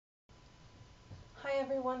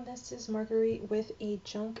everyone, this is Marguerite with a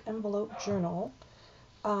junk envelope journal.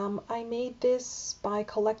 I made this by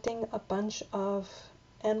collecting a bunch of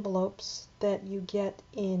envelopes that you get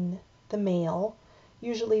in the mail.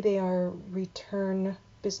 Usually they are return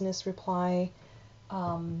business reply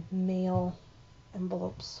mail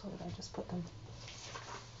envelopes. Where did I just put them?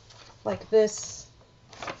 Like this,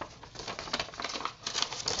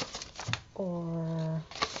 or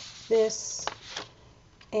this.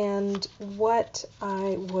 And what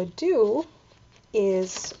I would do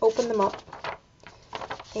is open them up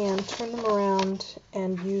and turn them around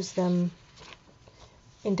and use them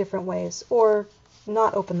in different ways, or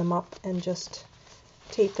not open them up and just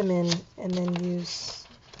tape them in and then use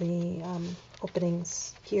the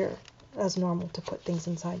openings here as normal to put things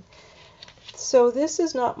inside. So this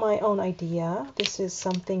is not my own idea. This is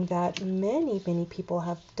something that many people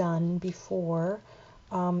have done before.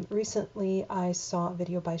 Recently I saw a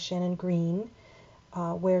video by Shannon Green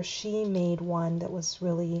where she made one that was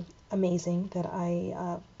really amazing that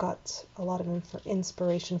I got a lot of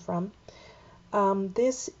inspiration from.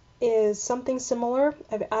 This is something similar.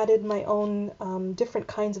 I've added my own different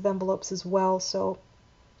kinds of envelopes as well, so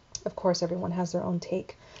of course everyone has their own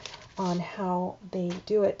take on how they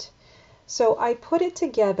do it. So I put it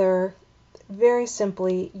together very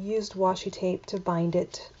simply, used washi tape to bind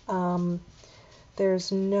it.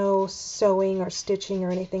 There's no sewing or stitching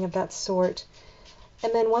or anything of that sort.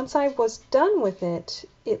 And then once I was done with it,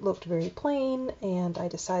 it looked very plain, and I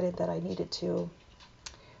decided that I needed to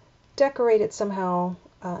decorate it somehow,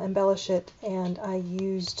 embellish it, and I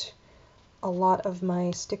used a lot of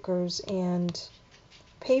my stickers and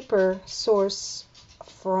paper source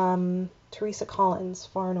from Teresa Collins,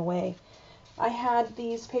 Far and Away. I had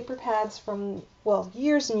these paper pads from, well,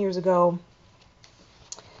 years and years ago,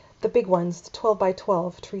 the big ones, the 12 by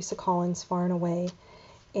 12, Teresa Collins, Far and Away,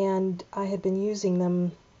 and I had been using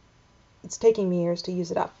them. It's taking me years to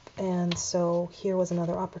use it up, and so here was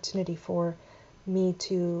another opportunity for me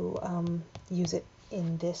to use it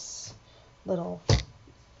in this little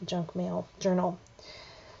junk mail journal.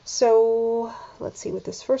 So let's see with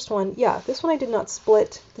this first one. Yeah, this one I did not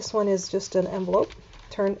split. This one is just an envelope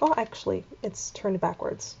turned, oh actually it's turned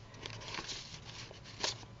backwards,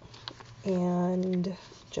 and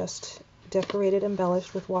just decorated,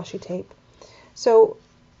 embellished with washi tape. So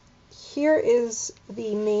here is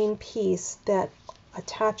the main piece that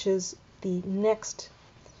attaches the next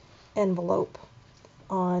envelope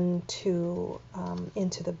onto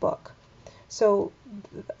into the book. So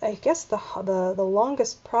I guess the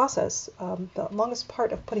longest process, the longest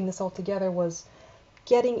part of putting this all together was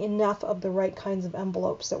getting enough of the right kinds of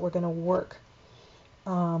envelopes that were going to work.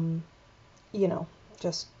 You know,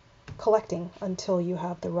 just collecting until you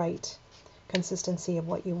have the right consistency of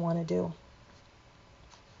what you want to do.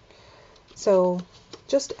 So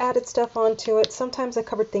just added stuff onto it. Sometimes I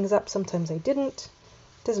covered things up, sometimes I didn't.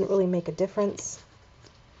 Doesn't really make a difference.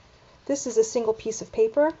 This is a single piece of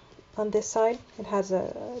paper on this side.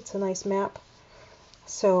 It's a nice map.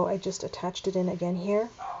 So I just attached it in again here.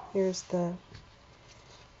 Here's the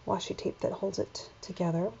washi tape that holds it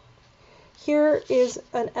together. Here is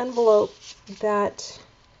an envelope that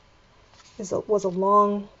was a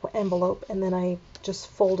long envelope, and then I just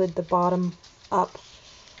folded the bottom up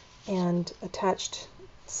and attached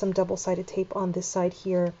some double-sided tape on this side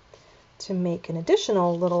here to make an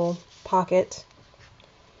additional little pocket,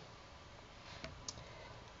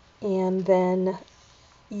 and then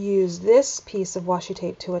use this piece of washi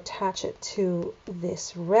tape to attach it to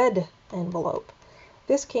this red envelope.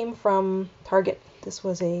 This came from Target. This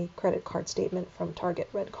was a credit card statement from Target,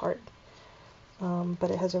 red card. But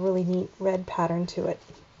it has a really neat red pattern to it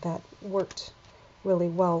that worked really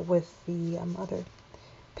well with the other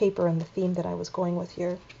paper and the theme that I was going with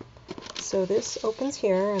here. So this opens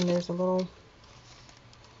here, and there's a little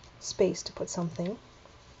space to put something.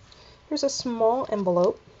 Here's a small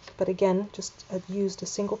envelope, but again, just used a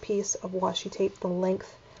single piece of washi tape the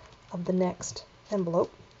length of the next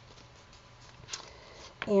envelope.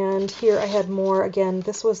 And here I had more. Again,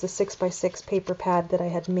 this was the 6x6 paper pad that I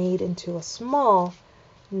had made into a small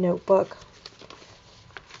notebook,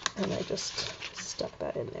 and I just stuck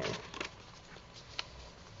that in there.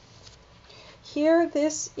 Here,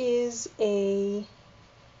 this is a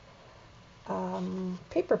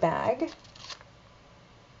paper bag,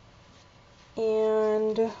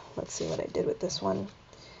 and let's see what I did with this one.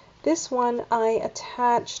 This one I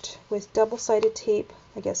attached with double-sided tape,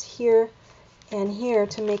 I guess here and here,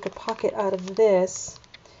 to make a pocket out of this,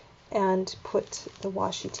 and put the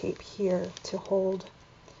washi tape here to hold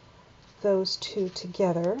those two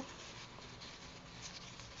together.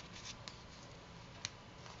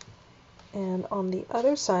 And on the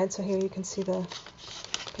other side, so here you can see the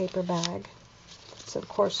paper bag. So of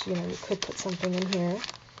course, you could put something in here.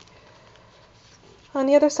 On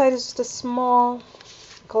the other side is just a small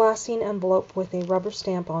glassine envelope with a rubber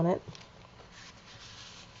stamp on it.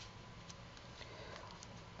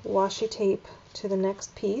 Washi tape to the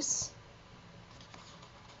next piece.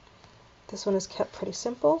 This one is kept pretty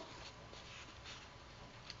simple.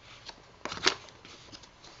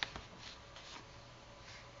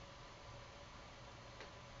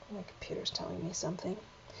 My computer's telling me something.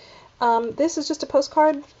 This is just a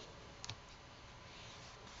postcard,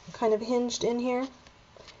 kind of hinged in here.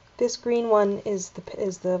 This green one is the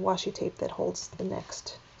washi tape that holds the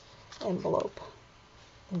next envelope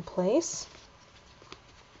in place.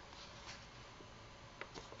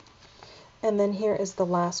 And then here is the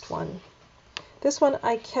last one. This one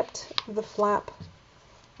I kept the flap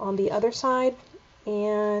on the other side,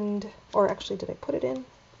 or actually did I put it in?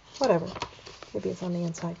 Whatever. Maybe it's on the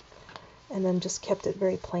inside. And then just kept it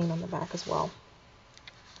very plain on the back as well.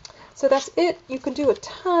 So that's it. You can do a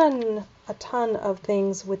ton of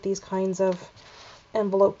things with these kinds of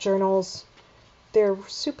envelope journals. They're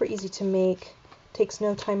super easy to make, takes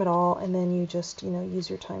no time at all, and then you just, use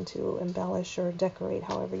your time to embellish or decorate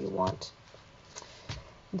however you want.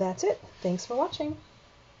 That's it. Thanks for watching.